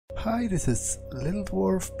Hi, this is Little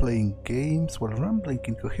Dwarf playing games while rambling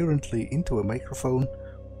incoherently into a microphone.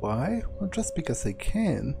 Why? Well, just because I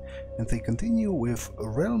can. And they continue with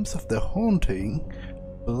Realms of the Haunting,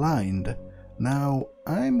 Blind. Now,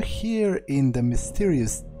 I'm here in the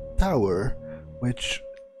mysterious tower, which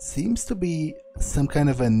seems to be some kind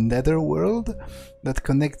of a netherworld that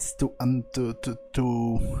connects to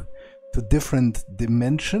different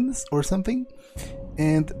dimensions or something.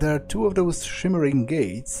 And there are two of those shimmering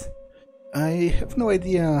gates. I have no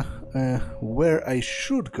idea where I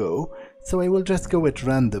should go, so I will just go at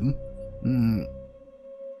random.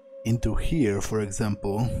 Into here, for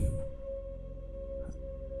example.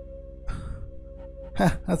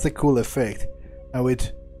 That's a cool effect. How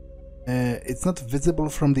it's not visible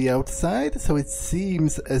from the outside, so it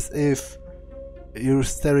seems as if you're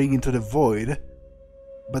staring into the void,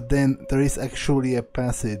 but then there is actually a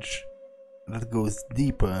passage that goes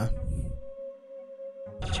deeper.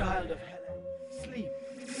 Child of Helen, sleep,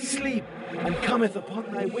 sleep, and cometh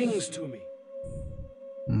upon thy wings to me.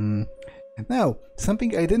 Now,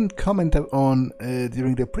 something I didn't comment on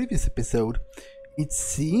during the previous episode, it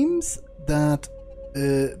seems that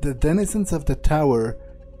the denizens of the tower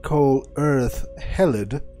call Earth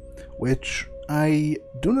Helid, which I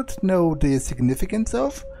do not know the significance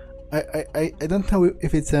of. I don't know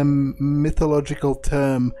if it's a mythological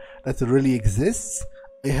term that really exists.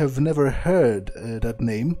 I have never heard that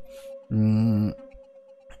name in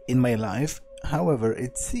my life. However,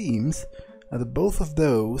 it seems that both of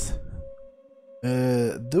those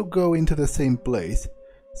do go into the same place,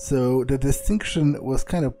 so the distinction was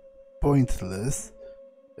kind of pointless.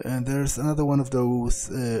 And there's another one of those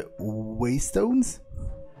waystones.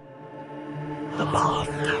 The path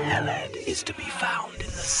to Heled is to be found in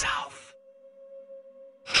the south.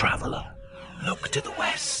 Traveller, look to the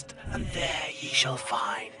west, and there ye shall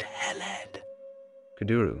find Heled.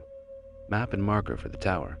 Kuduru, map and marker for the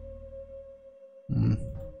tower.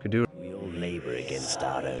 Kuduru. We all labor against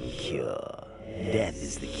our own cure. Death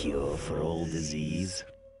is the cure for all disease.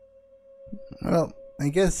 Well, I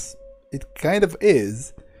guess it kind of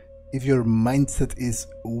is, if your mindset is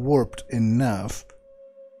warped enough.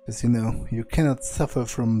 Because, you know, you cannot suffer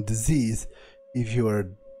from disease if you are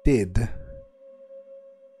dead.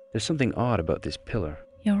 There's something odd about this pillar.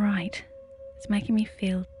 You're right. It's making me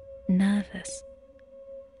feel nervous.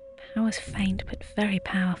 Power's faint but very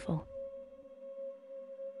powerful.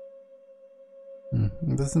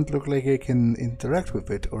 It doesn't look like I can interact with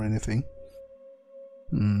it or anything.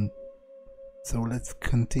 So let's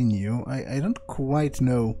continue. I don't quite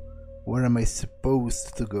know where am I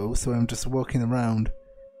supposed to go, so I'm just walking around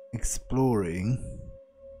exploring.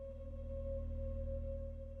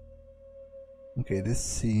 Okay, this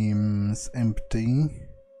seems empty.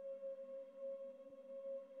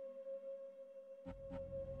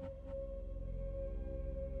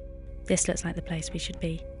 This looks like the place we should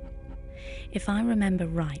be. If I remember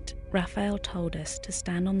right, Raphael told us to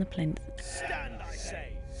stand on the plinth. Stand, I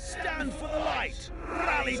say. Stand for the light.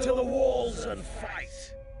 Rally to the walls and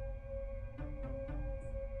fight.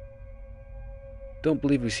 Don't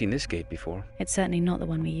believe we've seen this gate before. It's certainly not the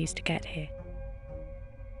one we used to get here.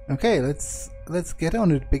 Okay, let's get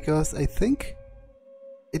on it, because I think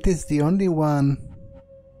it is the only one.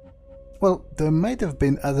 Well, there might have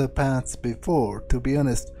been other paths before. To be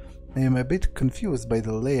honest, I am a bit confused by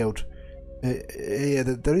the layout.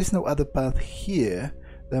 There is no other path here.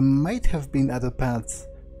 There might have been other paths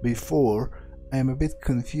before. I am a bit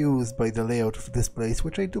confused by the layout of this place,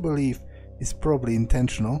 which I do believe is probably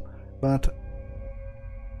intentional, but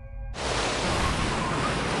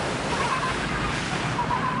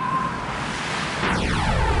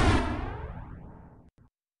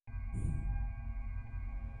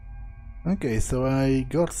okay, so I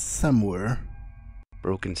got somewhere.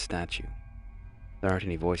 Broken statue. There aren't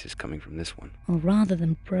any voices coming from this one. Or rather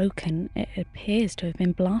than broken, it appears to have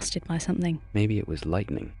been blasted by something. Maybe it was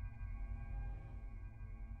lightning.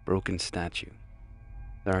 Broken statue.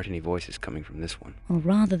 There aren't any voices coming from this one. Or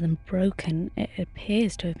rather than broken, it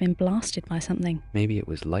appears to have been blasted by something. Maybe it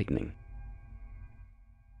was lightning.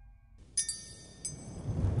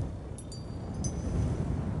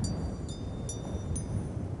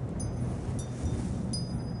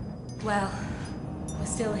 Well, we're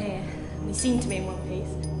still here. We seem to be in one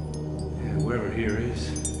piece. Yeah, whoever here is.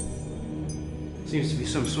 Seems to be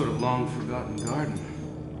some sort of long-forgotten garden.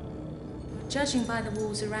 Judging by the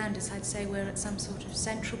walls around us, I'd say we're at some sort of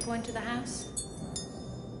central point of the house.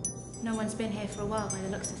 No one's been here for a while by the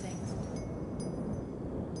looks of things.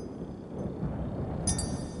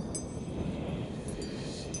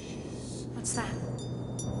 What's that?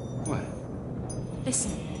 What?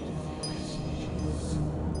 Listen.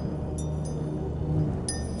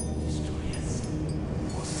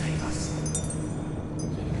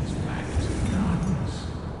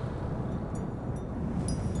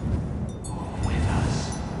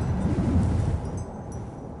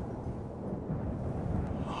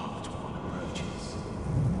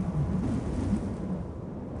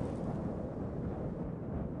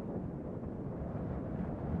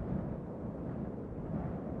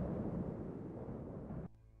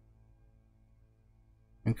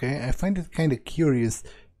 Okay, I find it kind of curious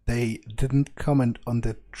they didn't comment on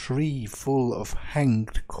the tree full of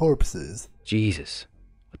hanged corpses. Jesus.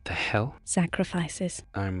 What the hell? Sacrifices.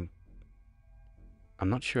 I'm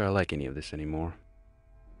not sure I like any of this anymore.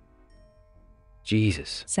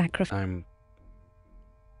 Jesus. Sacrifice. I'm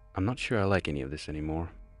not sure I like any of this anymore.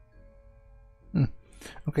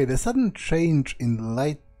 Okay, the sudden change in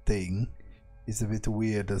lighting is a bit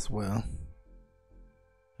weird as well.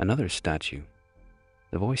 Another statue.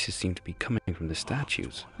 The voices seem to be coming from the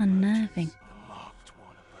statues. Unnerving.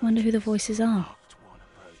 Wonder who the voices are.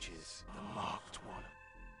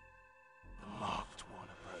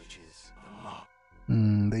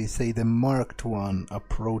 They say the marked one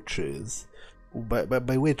approaches,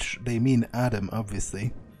 by which they mean Adam,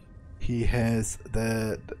 obviously. He has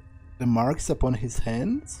the marks upon his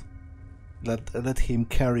hands that let him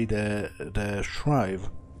carry the shrive.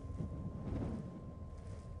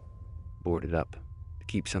 Boarded up. To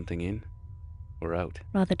keep something in or out.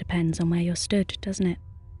 Rather depends on where you're stood, doesn't it?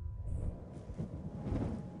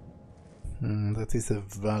 That is a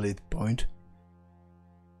valid point.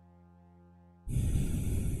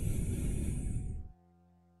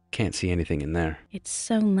 Can't see anything in there. It's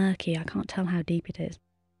so murky I can't tell how deep it is.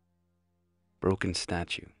 Broken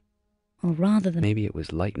statue. Or rather than... Maybe it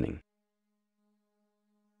was lightning.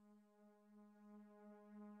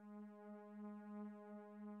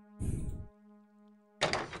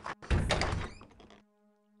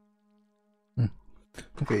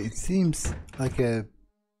 Okay, it seems like a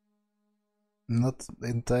not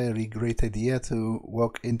entirely great idea to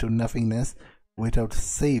walk into nothingness without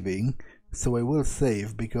saving, so I will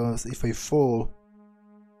save, because if I fall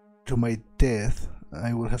to my death,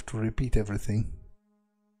 I will have to repeat everything.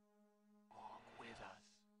 Walk with us.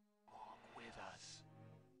 Walk with us.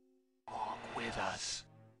 Walk with us.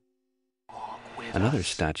 Walk with Another us.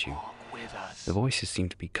 statue. Walk with us. The voices seem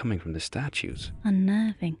to be coming from the statues.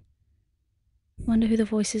 Unnerving. Wonder who the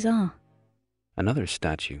voices are. Another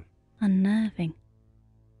statue. Unnerving.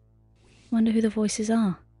 Wonder who the voices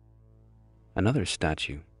are. Another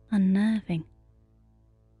statue. Unnerving.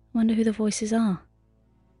 Wonder who the voices are.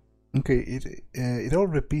 Okay, it all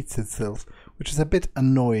repeats itself, which is a bit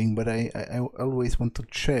annoying, but I always want to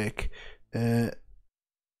check to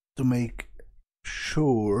make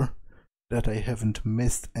sure that I haven't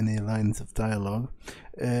missed any lines of dialogue.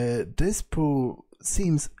 This pool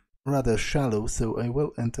seems rather shallow, so I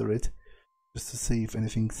will enter it just to see if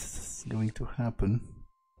anything's going to happen.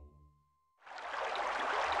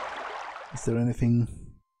 Is there anything?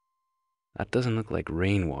 That doesn't look like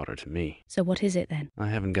rainwater to me. So what is it then? I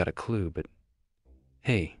haven't got a clue, but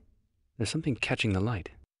hey, there's something catching the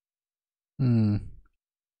light.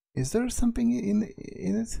 Is there something in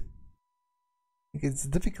it? Like, it's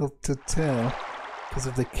difficult to tell because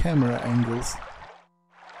of the camera angles.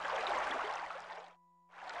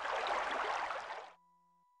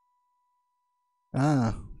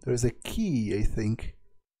 Ah, there's a key, I think.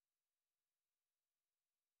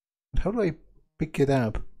 But how do I pick it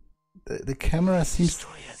up? The camera seems to...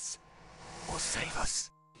 Destroy us or save us.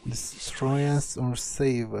 Destroy us or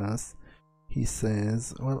save us, he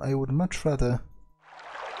says. Well, I would much rather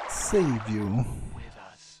save you. With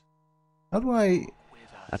us. How do I...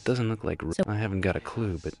 That doesn't look like... I haven't got a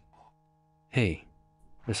clue, but hey,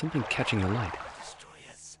 there's something catching the light. Destroy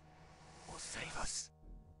us or save us.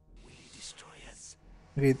 Will you destroy us?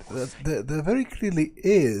 Okay, there very clearly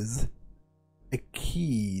is a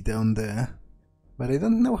key down there, but I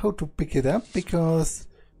don't know how to pick it up because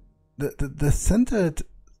the centered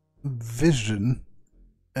vision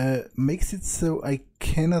makes it so I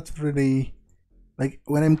cannot really, like,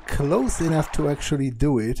 when I'm close enough to actually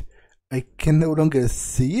do it, I can no longer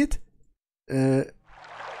see it.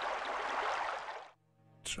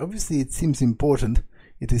 Obviously it seems important.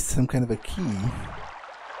 It is some kind of a key.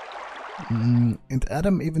 And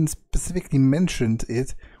Adam even specifically mentioned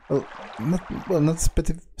it. Not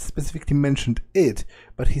specifically mentioned it,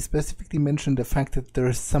 but he specifically mentioned the fact that there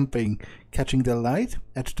is something catching the light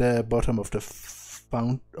at the bottom of the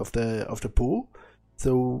of the pool.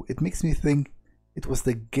 So it makes me think it was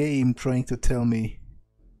the game trying to tell me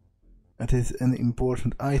that is an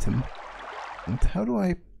important item. And how do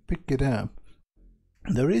I pick it up?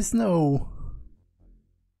 There is no...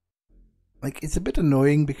 Like, it's a bit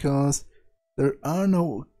annoying because there are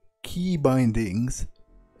no key bindings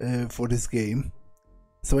for this game,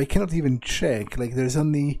 so I cannot even check. Like, there's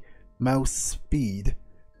only mouse speed,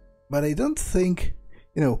 but I don't think,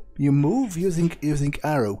 you know, you move using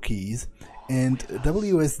arrow keys, and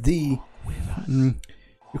WSD,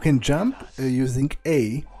 you can jump using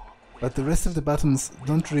A, but the rest of the buttons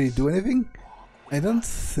don't really do anything. I don't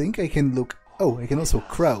think I can look Oh, I can also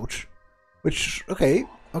crouch, which okay,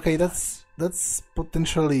 that's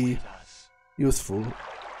potentially useful.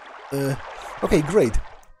 Okay, great.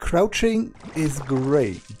 Crouching is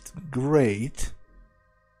great.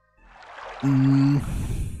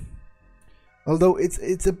 Although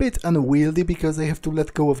it's a bit unwieldy because I have to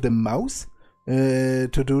let go of the mouse to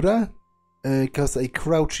do that. Because I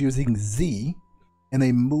crouch using Z and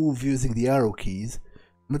I move using the arrow keys.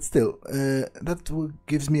 But still, that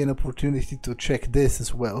gives me an opportunity to check this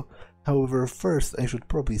as well. However, first I should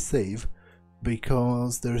probably save,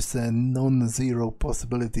 because there's a non-zero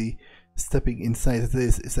possibility stepping inside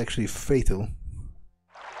this is actually fatal.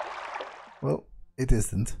 Well, it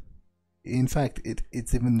isn't. In fact,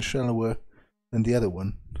 it's even shallower than the other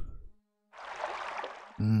one.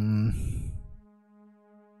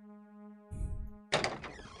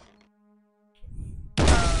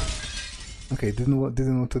 Okay, didn't want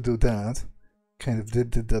to do that. Kind of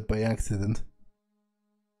did that by accident.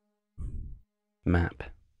 Map.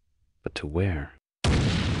 But to where?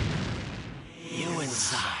 You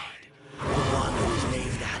inside, the one who is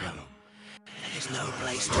named Adam. There is no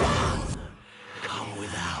place to run. Come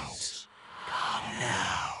without. Come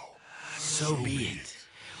now. So be it.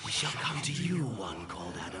 We shall come to you, one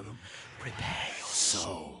called Adam. Prepare your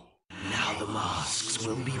soul. Now the masks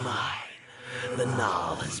will be mine. The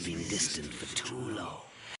Nile has been distant for too long.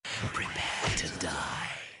 Prepare to die.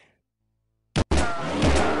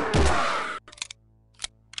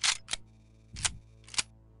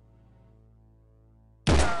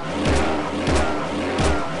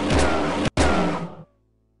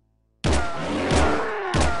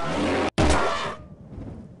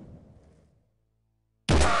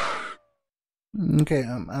 Okay,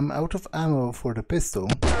 I'm out of ammo for the pistol,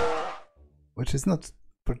 which is not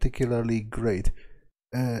particularly great.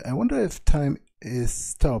 I wonder if time is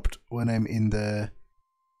stopped when I'm in the...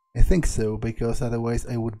 I think so, because otherwise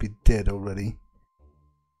I would be dead already.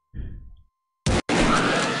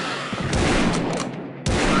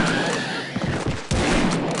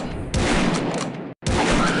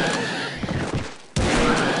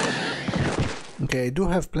 Okay, I do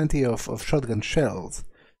have plenty of shotgun shells,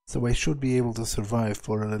 so I should be able to survive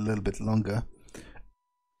for a little bit longer.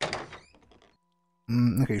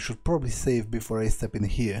 Okay, should probably save before I step in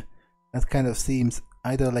here. That kind of seems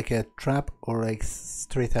either like a trap or like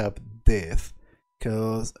straight up death,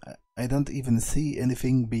 because I don't even see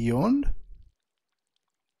anything beyond.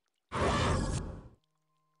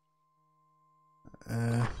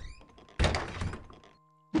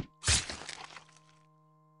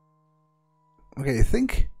 Okay, I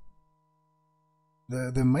think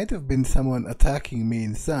there might have been someone attacking me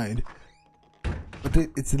inside. But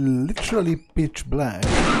it's literally pitch black.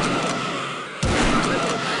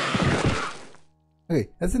 Okay,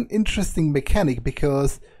 that's an interesting mechanic,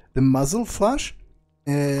 because the muzzle flash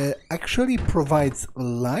actually provides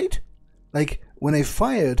light. Like, when I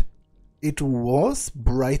fired, it was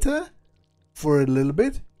brighter for a little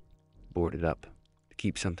bit. Boarded up. To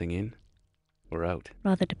keep something in or out?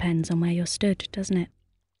 Rather depends on where you're stood, doesn't it?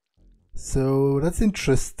 So that's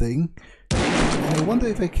interesting. And I wonder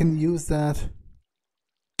if I can use that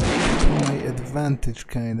my advantage,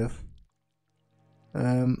 kind of.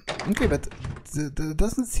 Okay, but there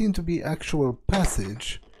doesn't seem to be actual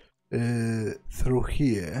passage through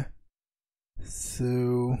here.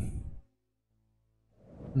 So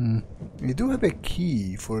we do have a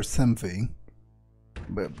key for something,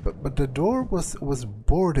 but the door was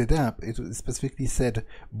boarded up. It specifically said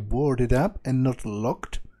boarded up and not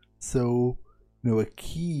locked. So a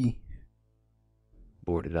key.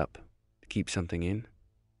 Boarded up. To keep something in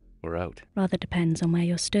or out? Rather depends on where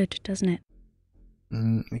you're stood, doesn't it?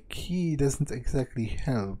 A key doesn't exactly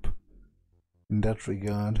help in that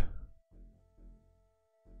regard.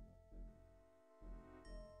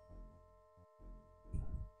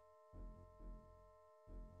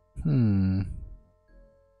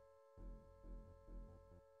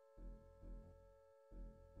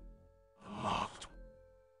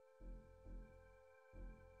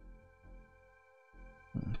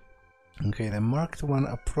 Okay, the marked one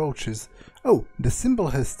approaches. Oh, the symbol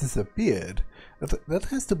has disappeared. That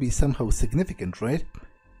has to be somehow significant, right?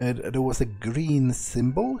 There was a green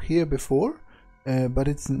symbol here before, but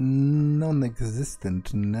it's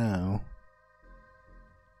non-existent now.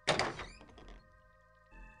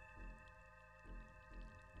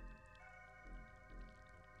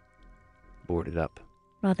 Boarded up.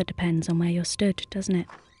 Rather depends on where you're stood, doesn't it?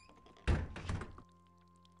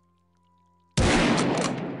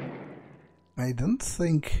 I don't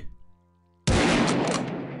think...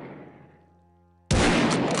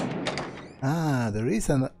 Ah, there is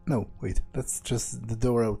an... No, wait, that's just the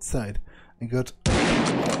door outside. I got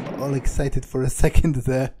all excited for a second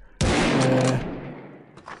there.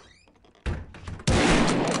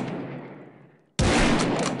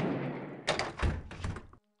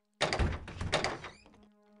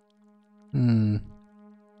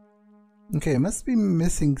 Okay, I must be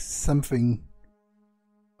missing something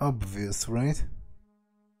obvious, right?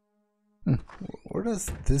 Where does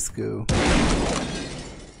this go?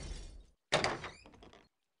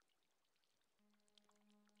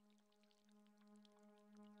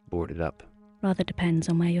 Boarded up. Rather depends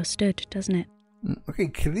on where you're stood, doesn't it? Okay,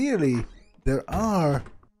 clearly there are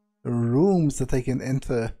rooms that I can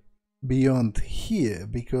enter beyond here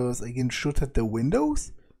because I can shoot at the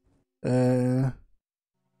windows.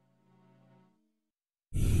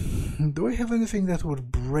 Do I have anything that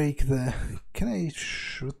would break the... Can I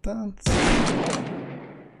shoot that?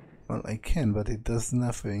 Well, I can, but it does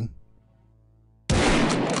nothing.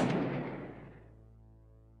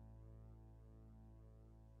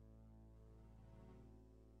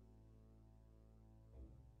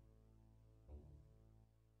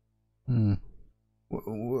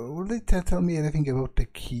 Will they tell me anything about the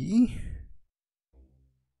key?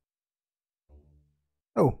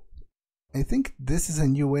 Oh, I think this is a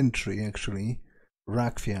new entry, actually.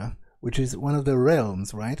 Rakvia, which is one of the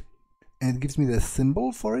realms, right? And it gives me the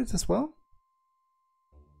symbol for it as well?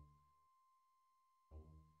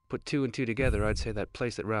 Put two and two together, I'd say that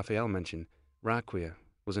place that Raphael mentioned, Raquia,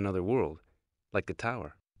 was another world, like the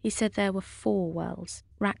tower. He said there were 4 worlds.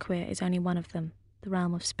 Raquia is only one of them, the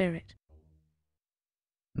realm of spirit.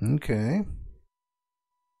 Okay.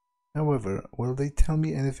 However, will they tell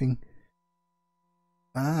me anything?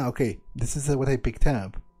 Ah, okay. This is what I picked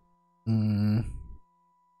up.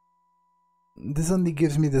 This only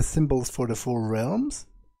gives me the symbols for the 4 realms.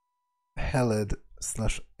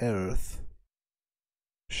 Heled/Earth.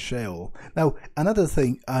 Sheol. Now, another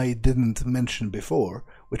thing I didn't mention before,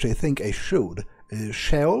 which I think I should.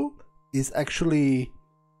 Sheol is actually...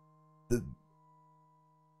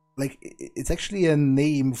 it's actually a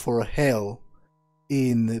name for hell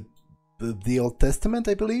in the Old Testament,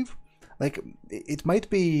 I believe. Like, it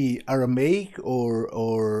might be Aramaic or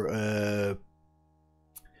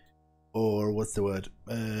what's the word?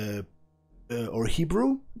 Or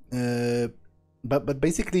Hebrew. But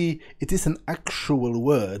basically, it is an actual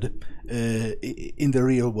word in the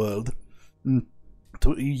real world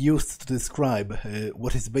used to describe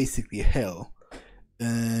what is basically hell.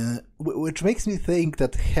 Which makes me think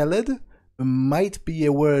that Heled might be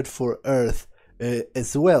a word for Earth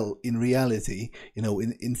as well in reality, you know,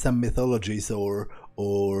 in some mythologies or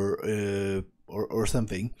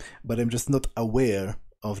something. But I'm just not aware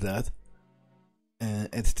of that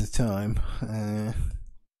at the time.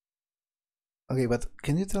 Okay, but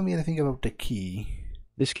can you tell me anything about the key?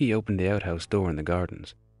 This key opened the outhouse door in the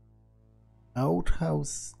gardens.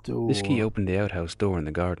 Outhouse door. This key opened the outhouse door in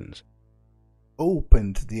the gardens.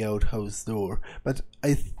 Opened the outhouse door, but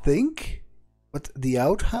I think, but the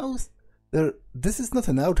outhouse there. This is not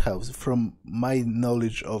an outhouse, from my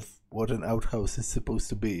knowledge of what an outhouse is supposed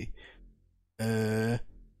to be.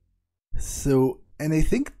 So, and I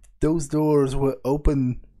think those doors were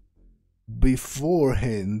open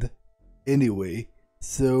beforehand, anyway.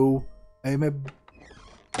 So I'm a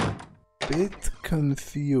bit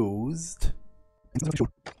confused.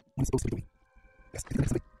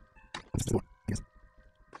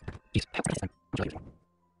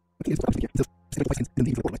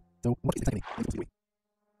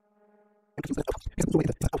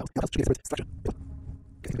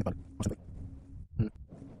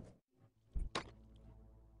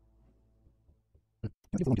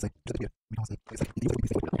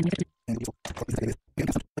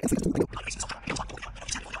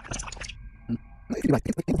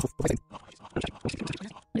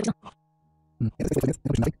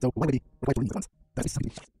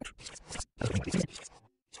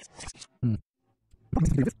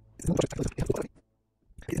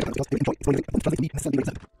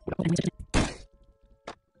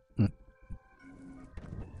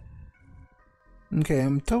 Okay,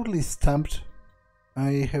 I'm totally stumped.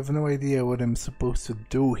 I have no idea what I'm supposed to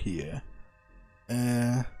do here.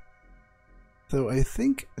 So I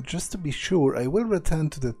think, just to be sure, I will return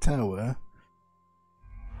to the tower.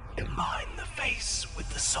 Combine the face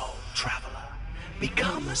with the soul, traveler.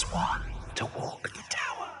 Become as one to walk the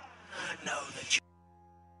tower. Know that you...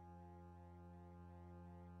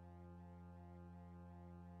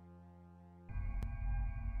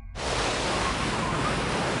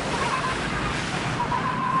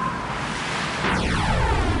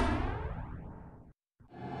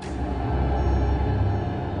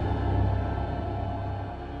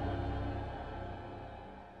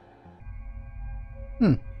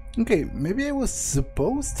 Okay, maybe I was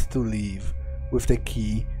supposed to leave with the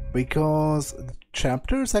key because the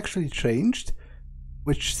chapters actually changed,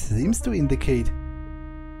 which seems to indicate,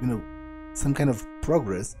 some kind of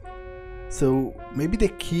progress. So maybe the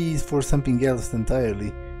key is for something else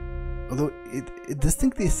entirely. Although it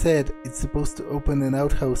distinctly said it's supposed to open an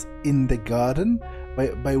outhouse in the garden,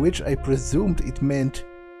 by which I presumed it meant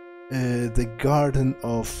the garden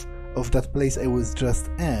of that place I was just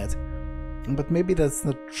at. But maybe that's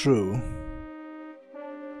not true.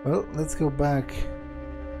 Well, let's go back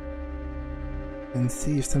and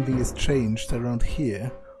see if something has changed around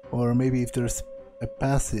here, or maybe if there's a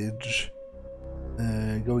passage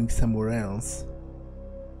going somewhere else.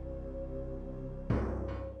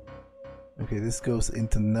 Okay, this goes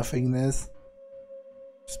into nothingness.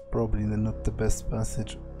 It's probably not the best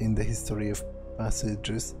passage in the history of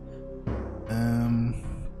passages.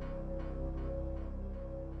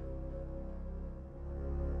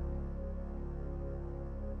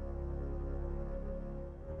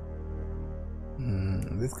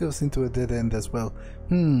 This goes into a dead end as well.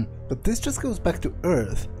 But this just goes back to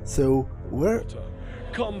Earth. So where?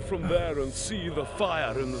 Come from there and see the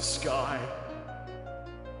fire in the sky.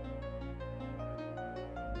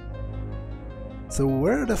 So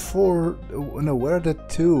where are the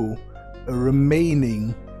two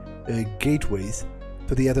remaining gateways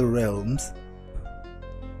to the other realms?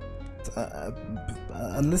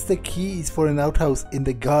 Unless the key is for an outhouse in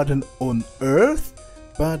the garden on Earth,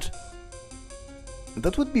 but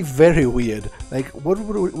that would be very weird. Like, what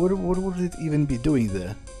would it even be doing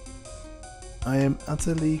there? I am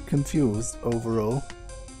utterly confused overall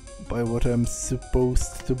by what I'm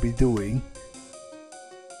supposed to be doing.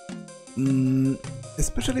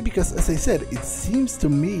 Especially because, as I said, it seems to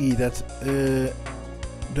me that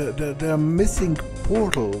there are missing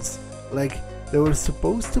portals. Like, there were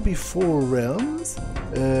supposed to be 4 realms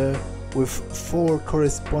with 4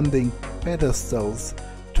 corresponding pedestals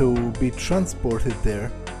to be transported there,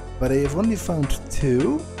 but I have only found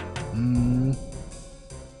 2.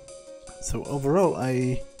 So overall,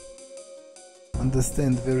 I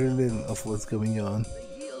understand very little of what's going on. The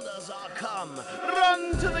yielders are come.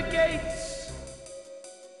 Run to the gates!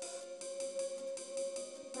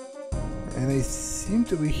 And I seem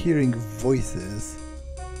to be hearing voices.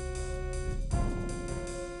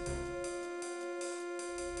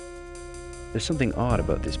 There's something odd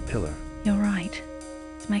about this pillar. You're right.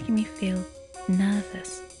 It's making me feel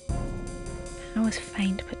nervous. The power's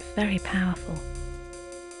faint but very powerful.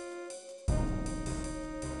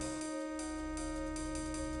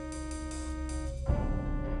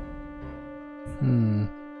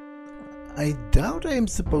 I doubt I am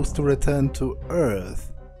supposed to return to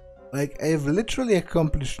Earth. Like, I have literally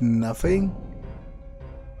accomplished nothing.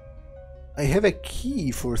 I have a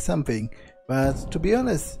key for something, but to be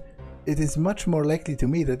honest, it is much more likely to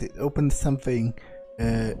me that it opened something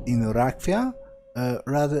in Rakvia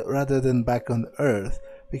rather than back on Earth.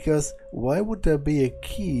 Because why would there be a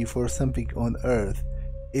key for something on Earth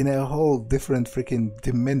in a whole different freaking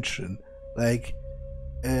dimension? Like,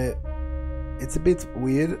 it's a bit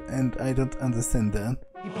weird, and I don't understand that.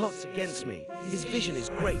 He plots against me. His vision is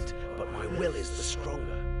great, but my will is the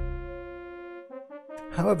stronger.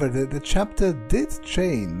 However, the chapter did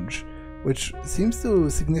change, which seems to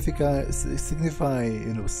signify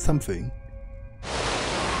something.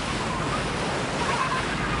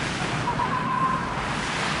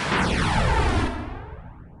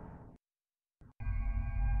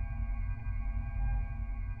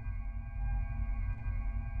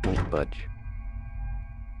 Won't budge.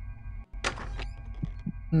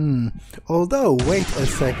 Although, wait a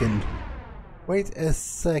second.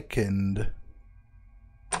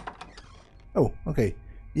 Oh, okay.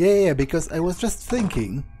 Yeah, because I was just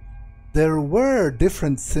thinking, there were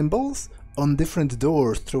different symbols on different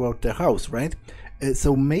doors throughout the house, right?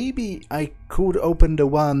 So maybe I could open the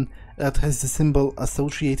one that has the symbol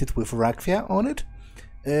associated with Rakvia on it.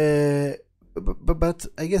 But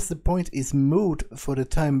I guess the point is moot for the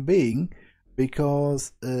time being,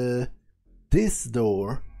 because this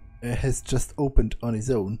door has just opened on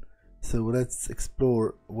its own. So let's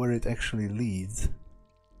explore where it actually leads.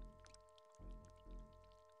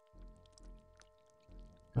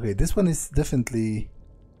 Okay, this one is definitely...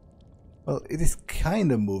 well, it is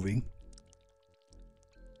kind of moving.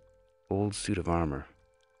 Old suit of armor.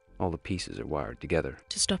 All the pieces are wired together.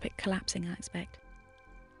 To stop it collapsing, I expect.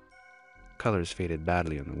 Colors faded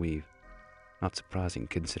badly on the weave. Not surprising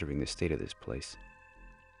considering the state of this place.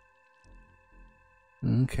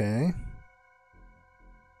 Okay.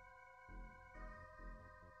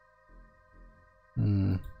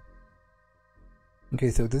 Okay,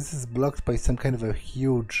 so this is blocked by some kind of a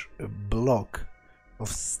huge block of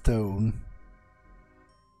stone.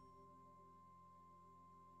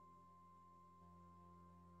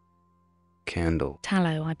 Candle.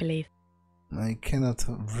 Tallow, I believe. I cannot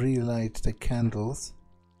relight the candles.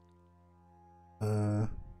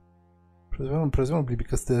 Presumably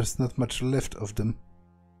because there's not much left of them.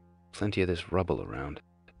 Plenty of this rubble around.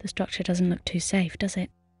 The structure doesn't look too safe, does it?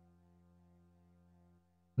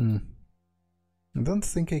 I don't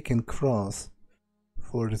think I can cross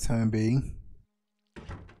for the time being.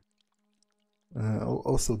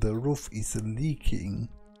 Also, the roof is leaking.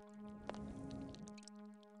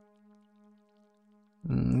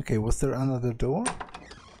 Okay, was there another door?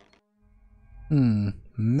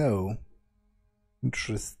 No.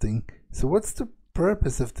 Interesting. So what's the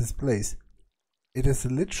purpose of this place? It has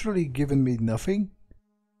literally given me nothing.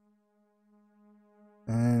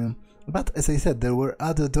 But as I said, there were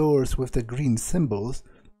other doors with the green symbols.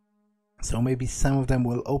 So maybe some of them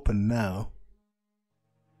will open now.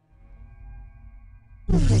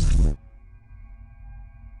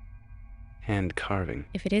 Hand carving.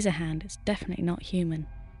 If it is a hand, it's definitely not human.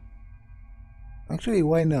 Actually,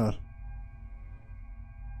 why not?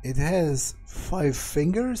 It has 5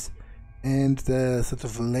 fingers, and the sort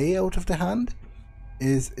of layout of the hand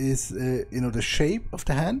is you know, the shape of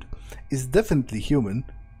the hand is definitely human.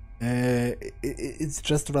 It's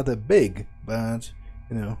just rather big, but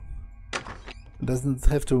you know, it doesn't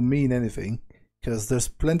have to mean anything, because there's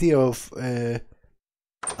plenty of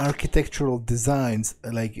architectural designs,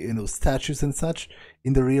 like, you know, statues and such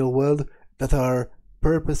in the real world that are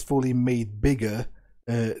purposefully made bigger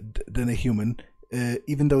than a human,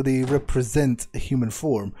 even though they represent a human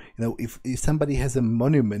form. You know, if somebody has a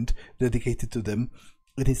monument dedicated to them,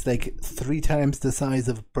 it is like 3 times the size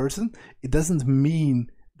of a person. It doesn't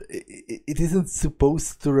mean, it isn't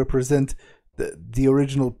supposed to represent the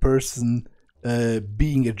original person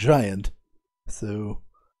being a giant. So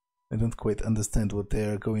I don't quite understand what they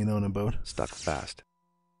are going on about. Stuck fast.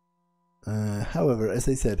 However, as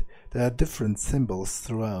I said, there are different symbols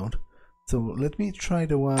throughout. So let me try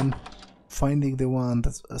finding the one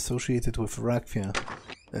that's associated with Rakhvia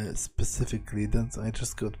specifically. I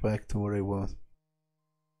just got back to where I was.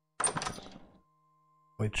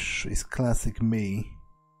 Which is classic me,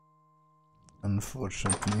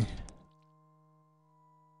 unfortunately.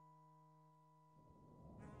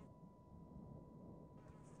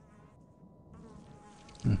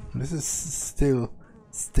 This is still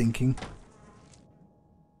stinking.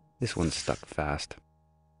 This one's stuck fast.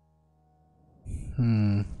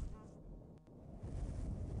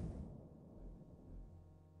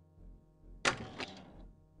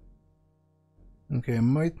 Okay, I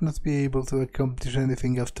might not be able to accomplish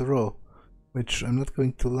anything after all, which, I'm not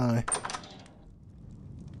going to lie,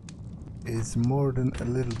 is more than a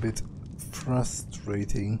little bit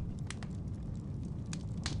frustrating.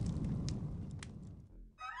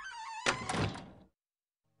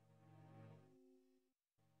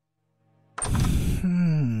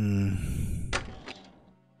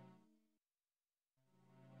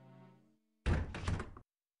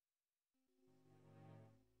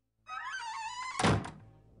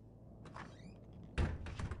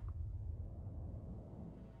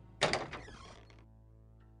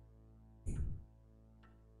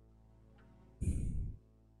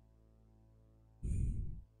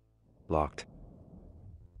 Locked.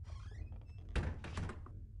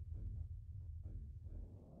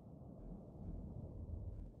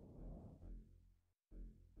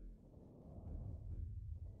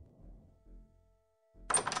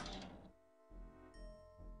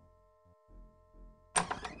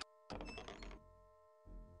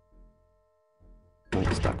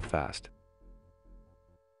 Might stuck fast.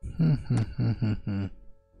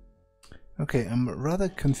 Okay, I'm rather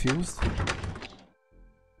confused.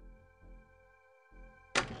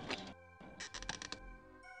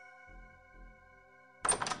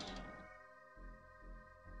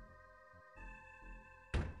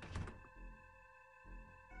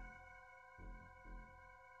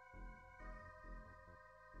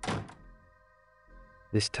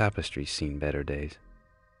 This tapestry's seen better days.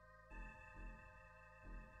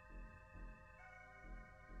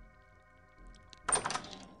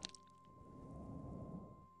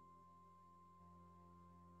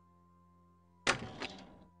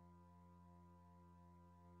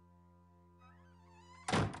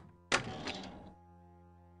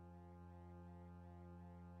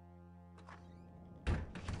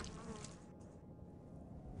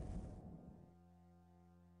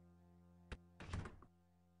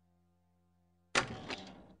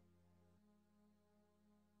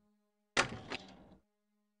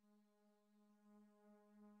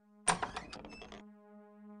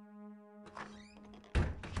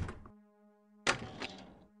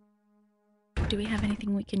 Do we have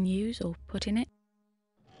anything we can use or put in it?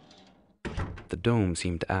 The dome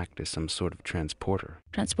seemed to act as some sort of transporter.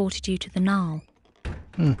 Transported you to the Nile.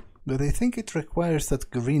 But I think it requires that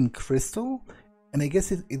green crystal, and I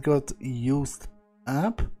guess it got used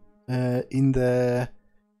up in the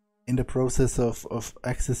process of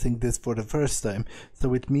accessing this for the first time.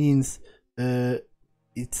 So it means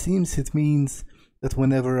it means that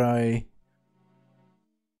whenever I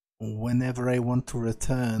want to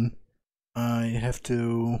return, I have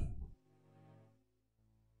to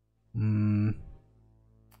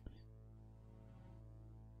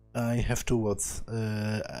I have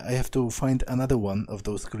to find another one of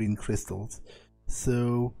those green crystals.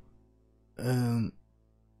 So okay,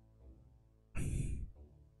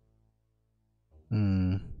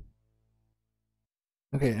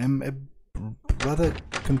 I'm rather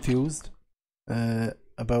confused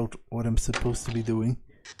about what I'm supposed to be doing.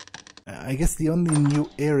 I guess the only new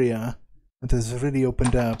area that has really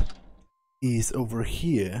opened up is over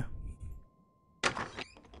here.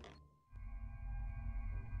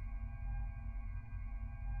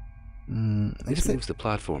 This moves the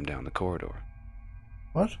platform down the corridor.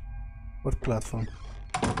 What? What platform?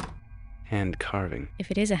 Hand carving. If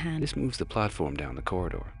it is a hand. This moves the platform down the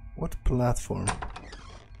corridor. What platform?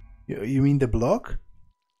 You mean the block?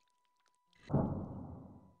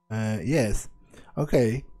 Yes.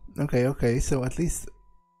 Okay. So at least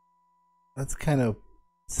that's kind of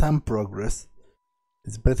some progress.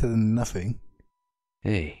 It's better than nothing.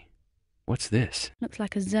 Hey, what's this? Looks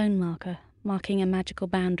like a zone marker, marking a magical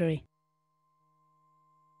boundary.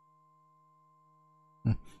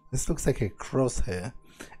 This looks like a crosshair,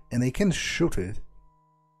 and I can shoot it,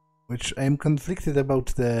 which I'm conflicted about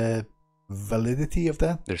the validity of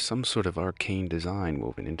that. There's some sort of arcane design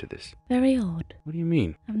woven into this. Very odd. What do you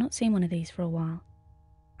mean? I've not seen one of these for a while.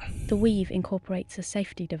 The weave incorporates a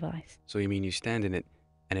safety device. So you mean you stand in it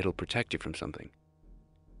and it'll protect you from something?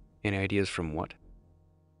 Any ideas from what?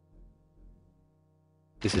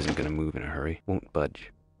 This isn't gonna move in a hurry. Won't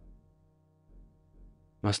budge.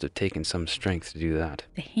 Must have taken some strength to do that.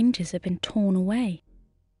 The hinges have been torn away.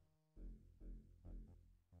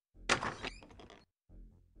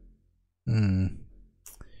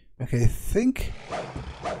 Okay, I think...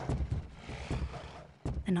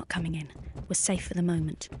 They're not coming in. We're safe for the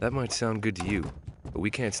moment. That might sound good to you, but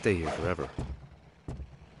we can't stay here forever.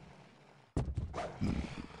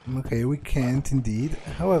 Okay, we can't indeed.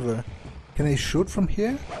 However, can I shoot from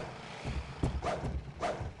here?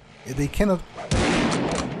 They cannot...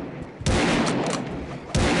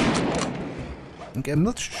 Okay, I'm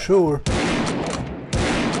not sure.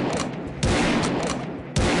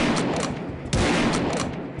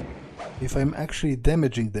 If I'm actually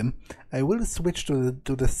damaging them. I will switch to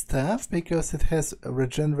the staff because it has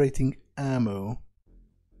regenerating ammo,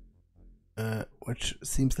 which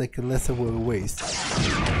seems like a less of a waste.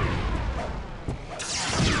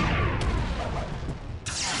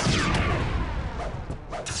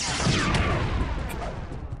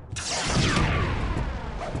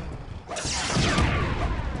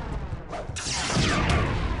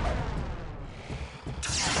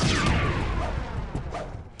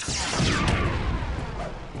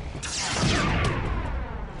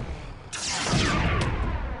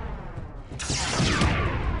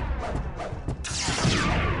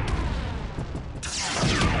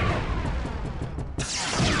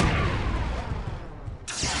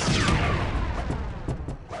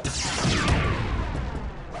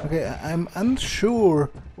 Okay, I'm unsure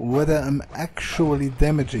whether I'm actually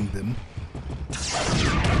damaging them.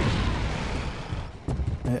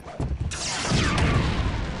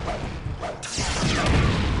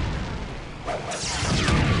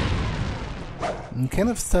 I'm kind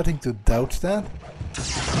of starting to doubt that.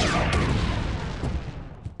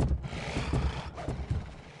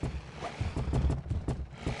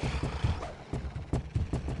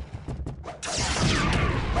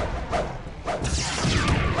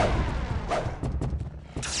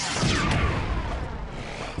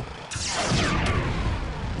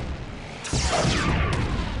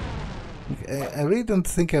 I really don't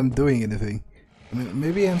think I'm doing anything. I mean,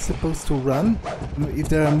 maybe I'm supposed to run? I mean, if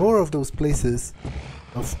there are more of those places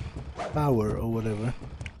of power or whatever,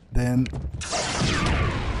 then...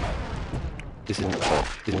 This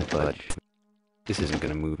isn't budge. This isn't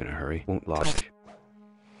gonna move in a hurry. Won't lodge.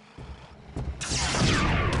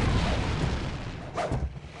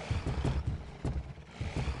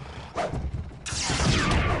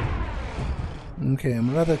 Okay,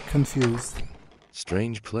 I'm rather confused.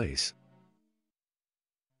 Strange place.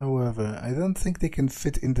 However, I don't think they can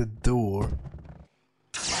fit in the door.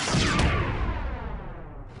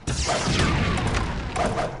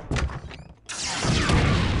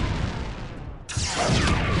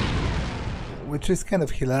 which is kind of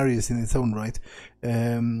hilarious in its own right.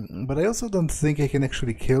 But I also don't think I can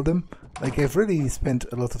actually kill them. Like, I've really spent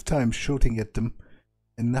a lot of time shooting at them,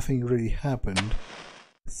 and nothing really happened.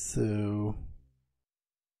 So,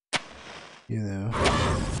 you know.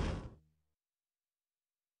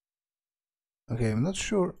 Okay, I'm not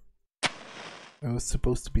sure I was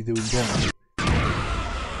supposed to be doing that.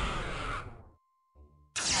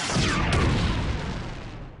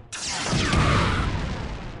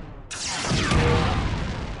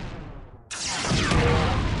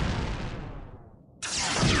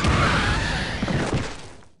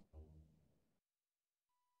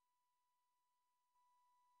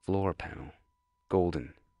 Floor panel.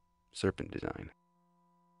 Golden. Serpent design.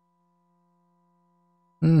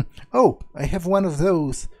 Oh, I have one of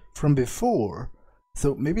those from before.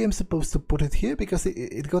 So maybe I'm supposed to put it here because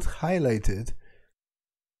it got highlighted.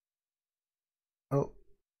 Oh,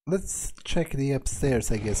 let's check the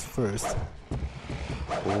upstairs, I guess, first.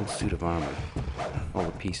 Old suit of armor. All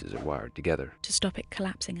the pieces are wired together. To stop it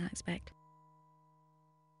collapsing, I expect.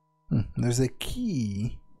 There's a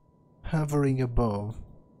key hovering above.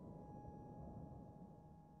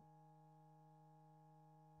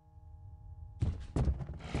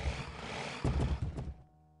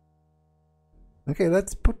 Okay,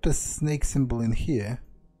 let's put the snake symbol in here.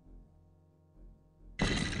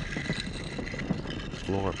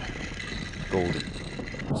 Floor panel. Golden.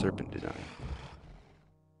 Serpent design.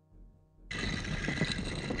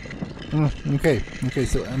 Okay,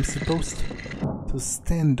 so I'm supposed to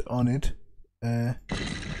stand on it, and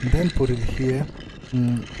then put it here,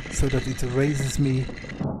 so that it raises me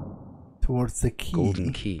towards the key.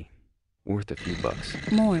 Golden key. Worth a few bucks.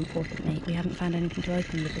 More importantly, we haven't found anything to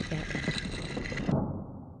open with it yet.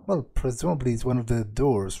 Well, presumably it's one of the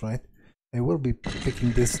doors, right? I will be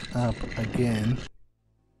picking this up again.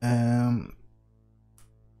 I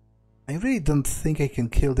really don't think I can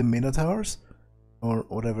kill the Minotaurs, or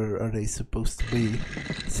whatever are they supposed to be,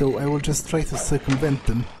 so I will just try to circumvent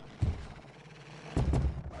them.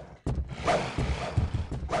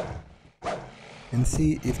 And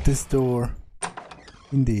see if this door,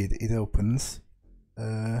 indeed, it opens.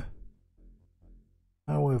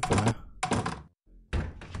 However...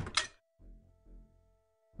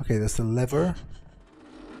 Okay, there's a lever,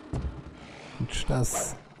 which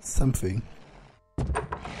does something.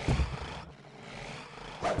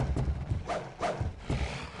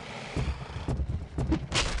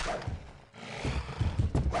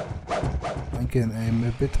 Again, I'm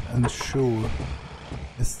a bit unsure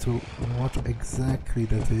as to what exactly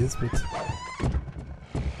that is, but...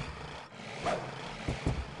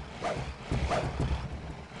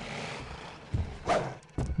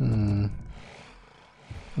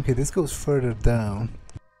 Okay, this goes further down.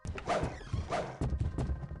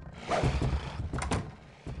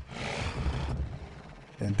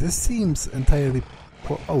 And this seems entirely...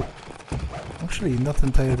 oh! Actually, not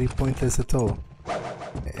entirely pointless at all.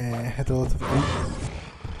 I had a lot of...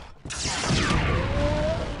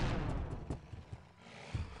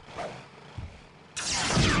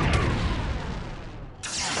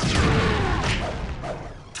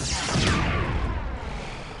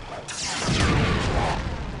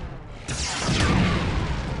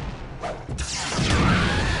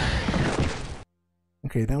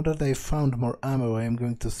 Okay, now that I found more ammo, I am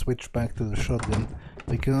going to switch back to the shotgun,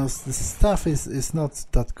 because the stuff is not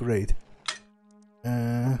that great.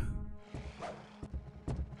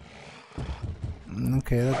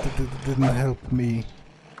 Okay, that didn't help me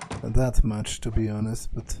that much, to be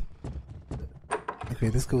honest, but... Okay,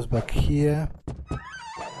 this goes back here.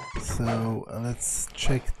 So, let's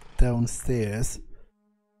check downstairs.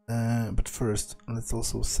 But first, let's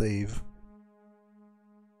also save.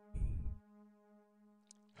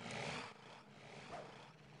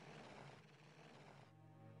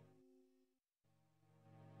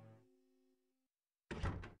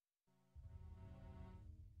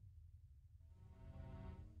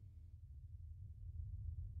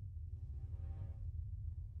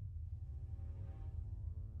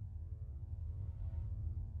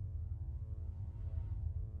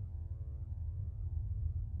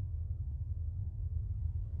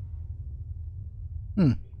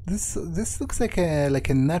 This looks like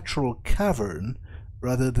a natural cavern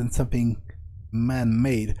rather than something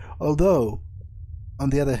man-made. Although, on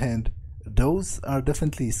the other hand, those are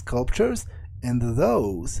definitely sculptures, and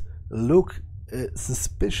those look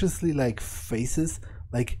suspiciously like faces.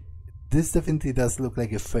 Like, this definitely does look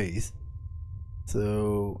like a face.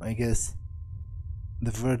 So I guess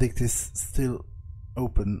the verdict is still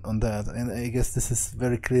open on that, and I guess this is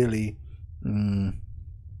very clearly, you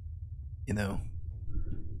know,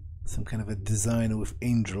 some kind of a design with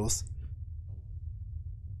angels.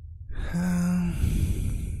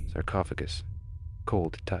 Sarcophagus.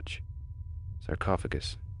 Cold to touch.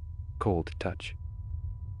 Sarcophagus. Cold to touch.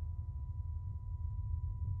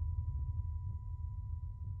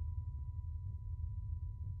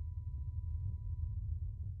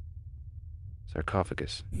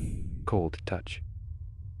 Sarcophagus. Cold to touch.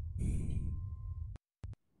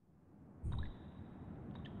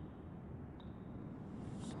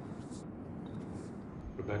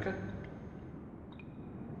 Rebecca?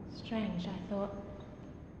 Strange, I thought.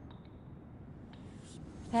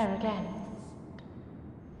 There again.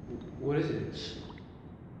 What is it?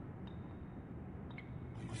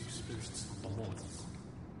 Are you spirits of the mortals?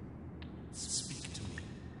 Speak to me.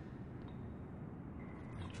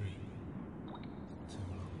 I dream. So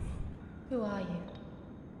Who are you?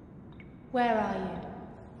 Where are you?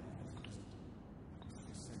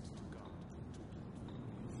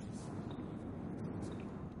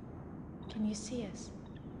 Can you see us?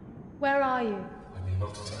 Where are you? I may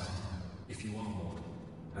not tell. If you are mortal,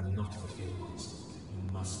 and not of your ones,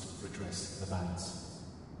 you must redress the balance.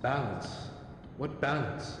 Balance? What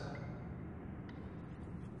balance?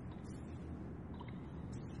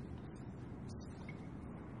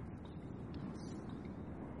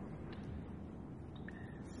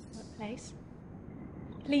 What place?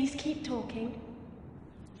 Please keep talking.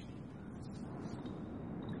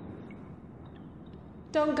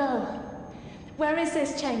 Don't go. Where is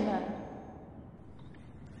this chamber?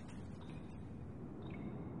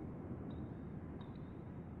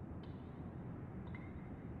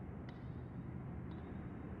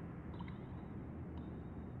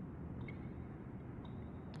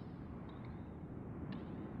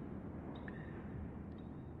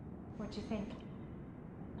 What do you think?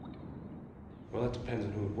 Well, that depends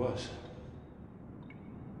on who it was.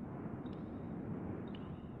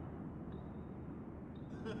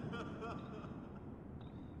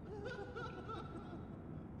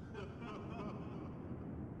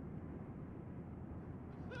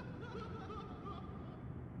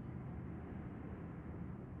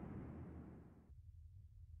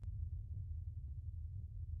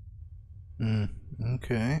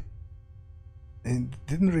 Okay. It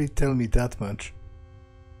didn't really tell me that much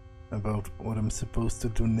about what I'm supposed to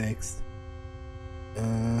do next.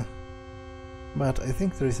 But I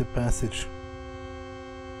think there is a passage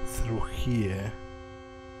through here.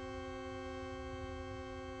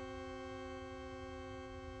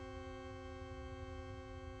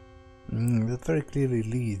 That very clearly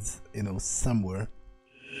leads, somewhere.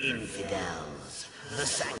 Infidels, the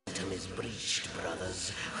sanctum is breached,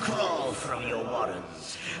 brothers. Crawl from your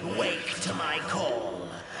warrens. Wake to my call.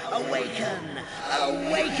 Awaken!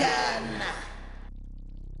 Awaken!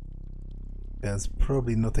 That's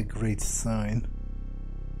probably not a great sign.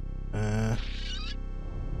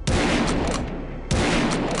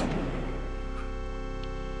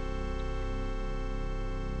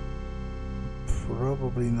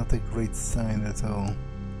 Probably not a great sign at all.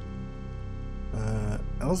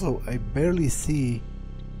 Also, I barely see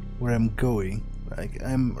where I'm going. Like,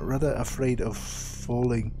 I'm rather afraid of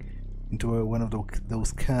falling into one of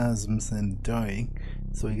those chasms and dying.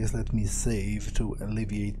 So I guess let me save to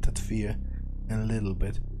alleviate that fear a little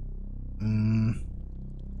bit.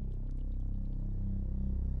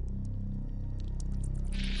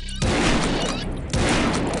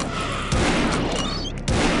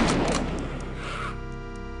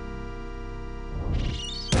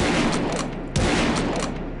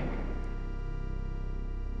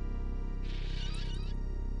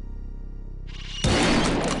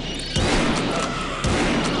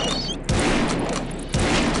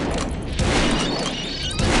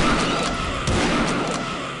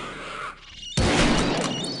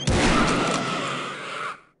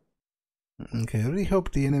 Okay, I really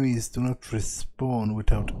hope the enemies do not respawn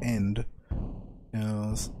without end,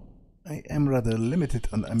 because I am rather limited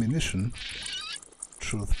on ammunition,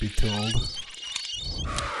 truth be told.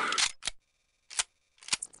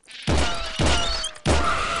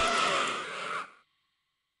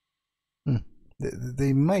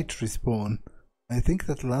 They might respawn. I think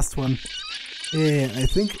that last one... Yeah, I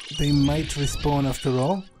think they might respawn after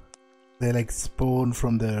all. They like spawn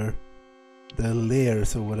from their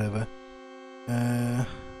lairs or whatever.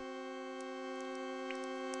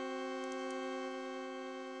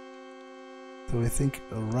 So I think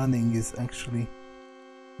running is actually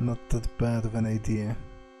not that bad of an idea.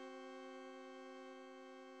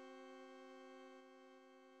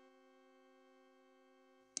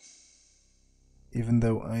 Even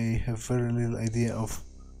though I have very little idea of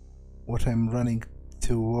what I'm running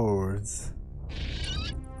towards.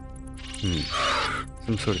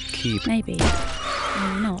 Some sort of key. Maybe.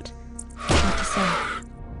 Maybe not. Hard to say.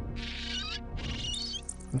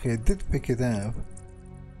 Okay, I did pick it up,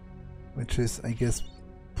 which is, I guess,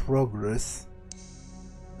 progress.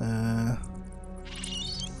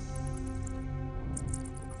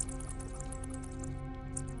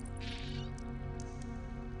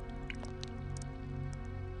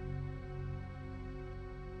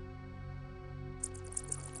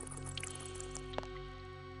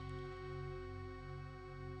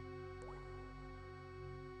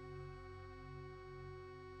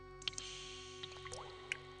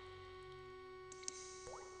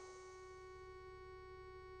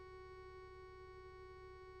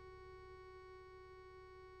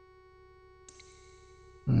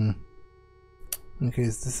 Okay,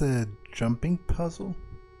 is this a jumping puzzle?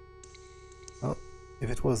 Oh, if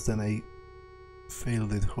it was, then I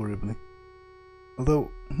failed it horribly. Although,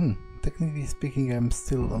 technically speaking, I'm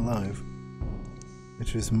still alive,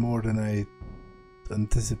 which is more than I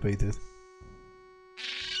anticipated.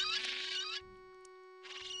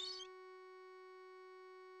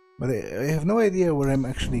 But I have no idea where I'm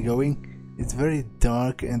actually going. It's very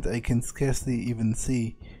dark and I can scarcely even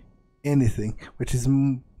see anything, which is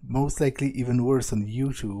most likely even worse on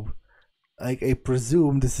YouTube. I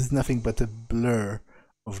presume this is nothing but a blur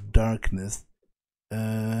of darkness.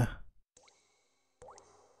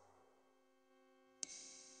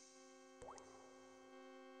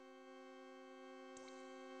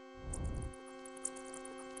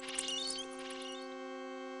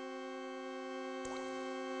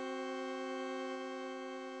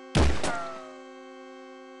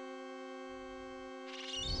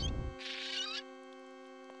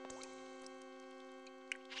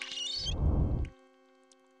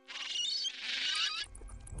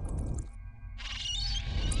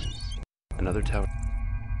 Another tower.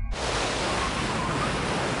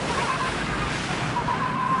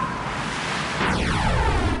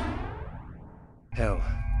 Hell,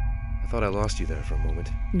 I thought I lost you there for a moment.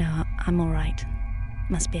 No, I'm all right.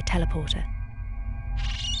 Must be a teleporter.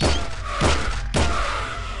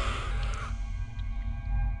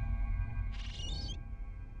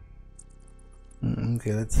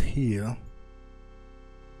 Okay, let's heal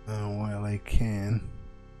while I can.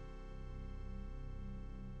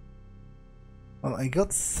 Well, I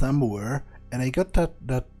got somewhere, and I got that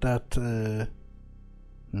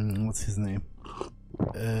what's his name?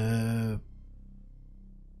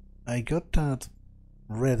 I got that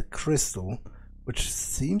red crystal, which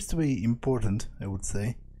seems to be important, I would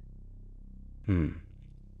say.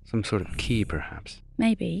 Some sort of key, perhaps.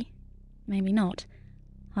 Maybe. Maybe not.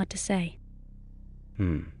 Hard to say.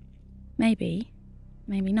 Maybe.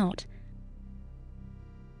 Maybe not.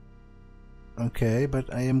 Okay,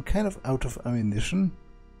 but I am kind of out of ammunition.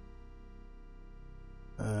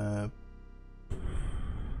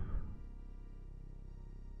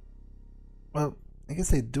 Well, I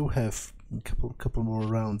guess I do have a couple more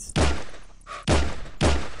rounds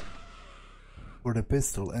for the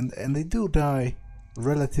pistol, and they do die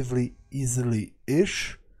relatively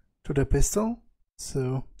easily-ish to the pistol,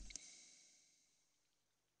 so...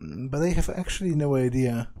 But I have actually no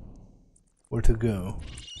idea where to go.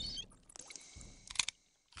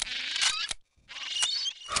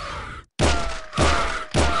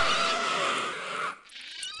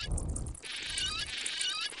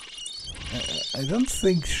 I don't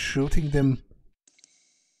think shooting them...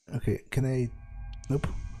 Okay, can I... Nope,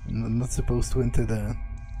 I'm not supposed to enter there.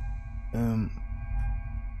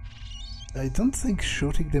 I don't think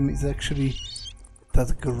shooting them is actually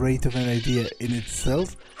that great of an idea in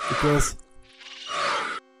itself, because...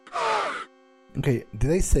 Okay, did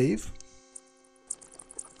I save?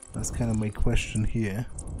 That's kind of my question here.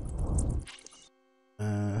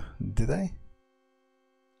 Did I?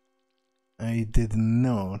 I did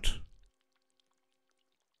not.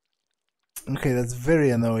 Okay, that's very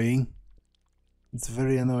annoying. It's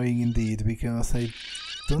very annoying indeed, because I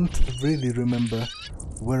don't really remember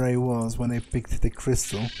where I was when I picked the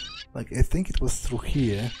crystal. Like, I think it was through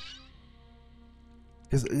here.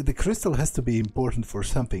 Because the crystal has to be important for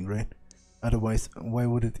something, right? Otherwise, why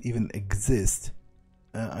would it even exist?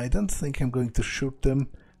 I don't think I'm going to shoot them,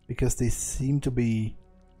 because they seem to be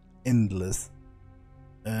endless.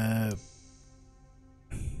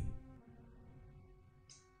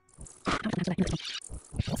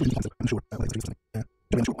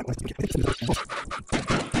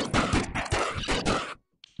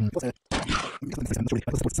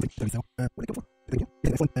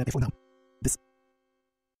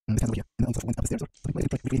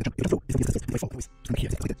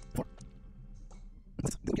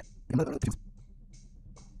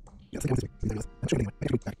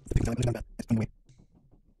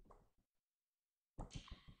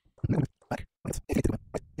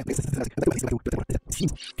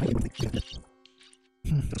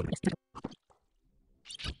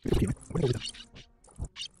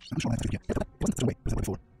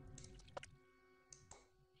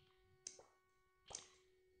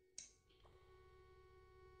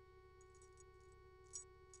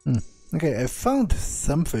 Okay, I found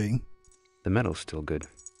something. The metal's still good.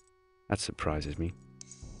 That surprises me.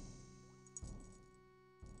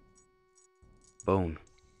 Bone.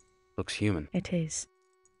 Looks human. It is.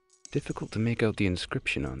 Difficult to make out the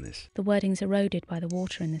inscription on this. The wording's eroded by the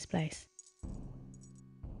water in this place.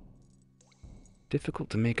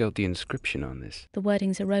 Difficult to make out the inscription on this. The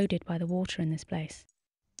wording's eroded by the water in this place.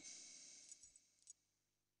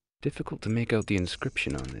 Difficult to make out the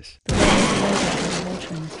inscription on this. The wording's eroded by the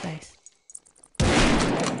water in this place.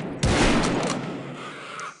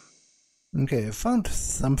 Okay, I found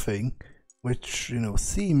something which,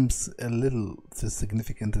 seems a little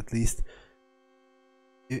significant at least.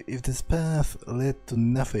 If this path led to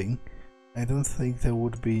nothing, I don't think there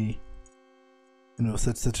would be,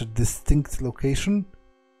 such a distinct location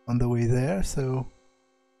on the way there, so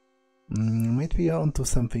might be onto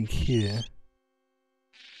something here.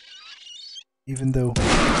 Even though...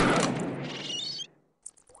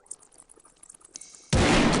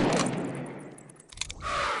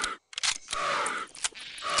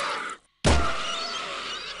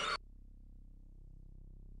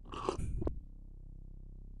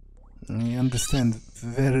 I understand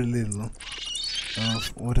very little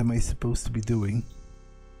of what am I supposed to be doing.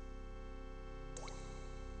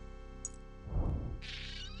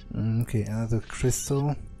 Okay, another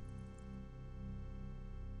crystal.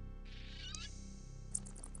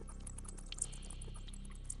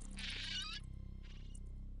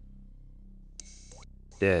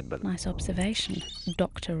 Dead, but Nice observation,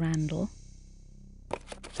 Dr. Randall.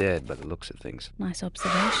 dead by the looks of things. Nice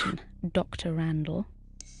observation, Dr. Randall.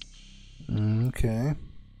 Okay.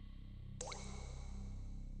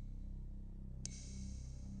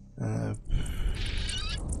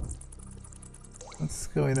 What's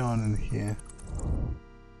going on in here?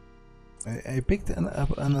 I picked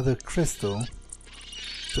up another crystal,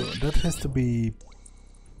 so that has to be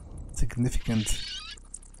significant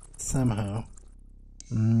somehow.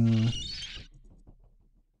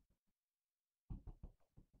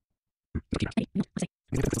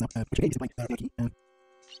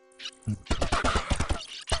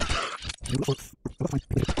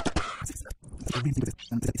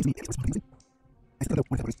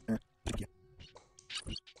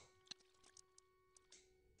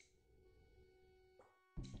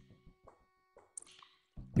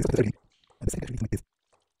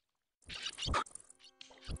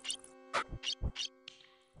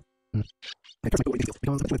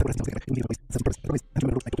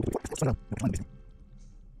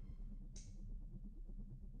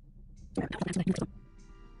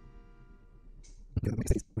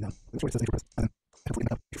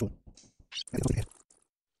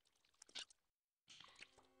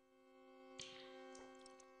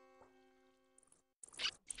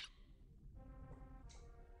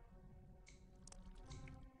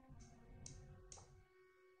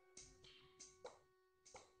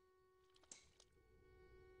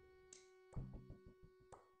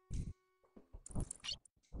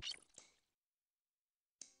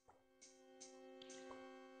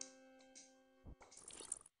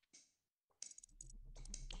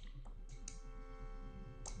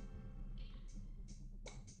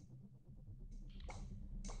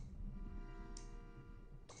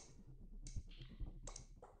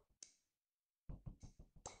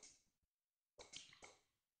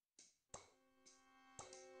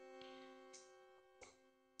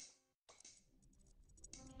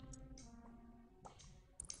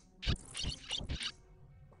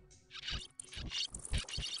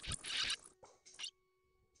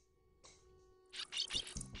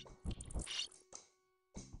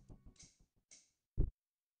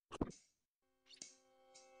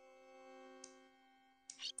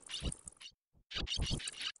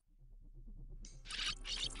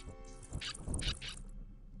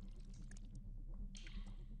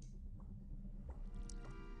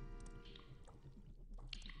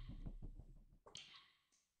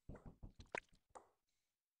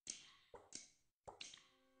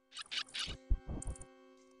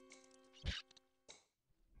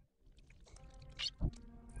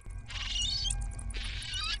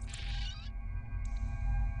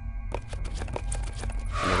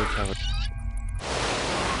 Another tower.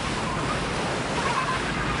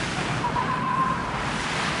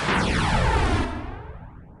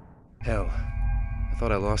 Hell. I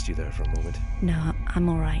thought I lost you there for a moment. No, I'm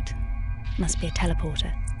all right. Must be a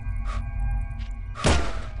teleporter.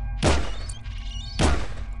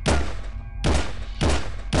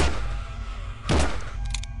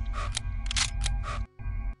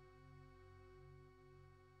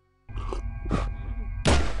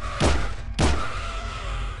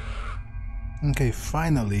 Okay,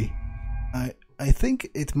 finally, I I think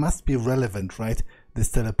it must be relevant, right?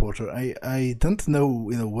 This teleporter. I don't know,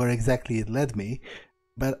 where exactly it led me,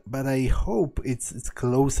 but I hope it's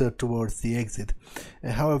closer towards the exit.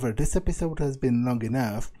 However, this episode has been long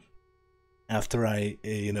enough. After I,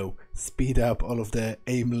 speed up all of the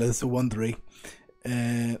aimless wandering,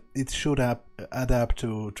 it should add up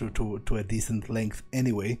to a decent length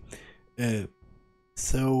anyway.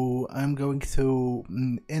 So I'm going to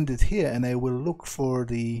end it here, and I will look for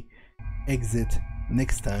the exit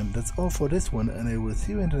next time. That's all for this one, and I will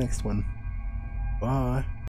see you in the next one. Bye.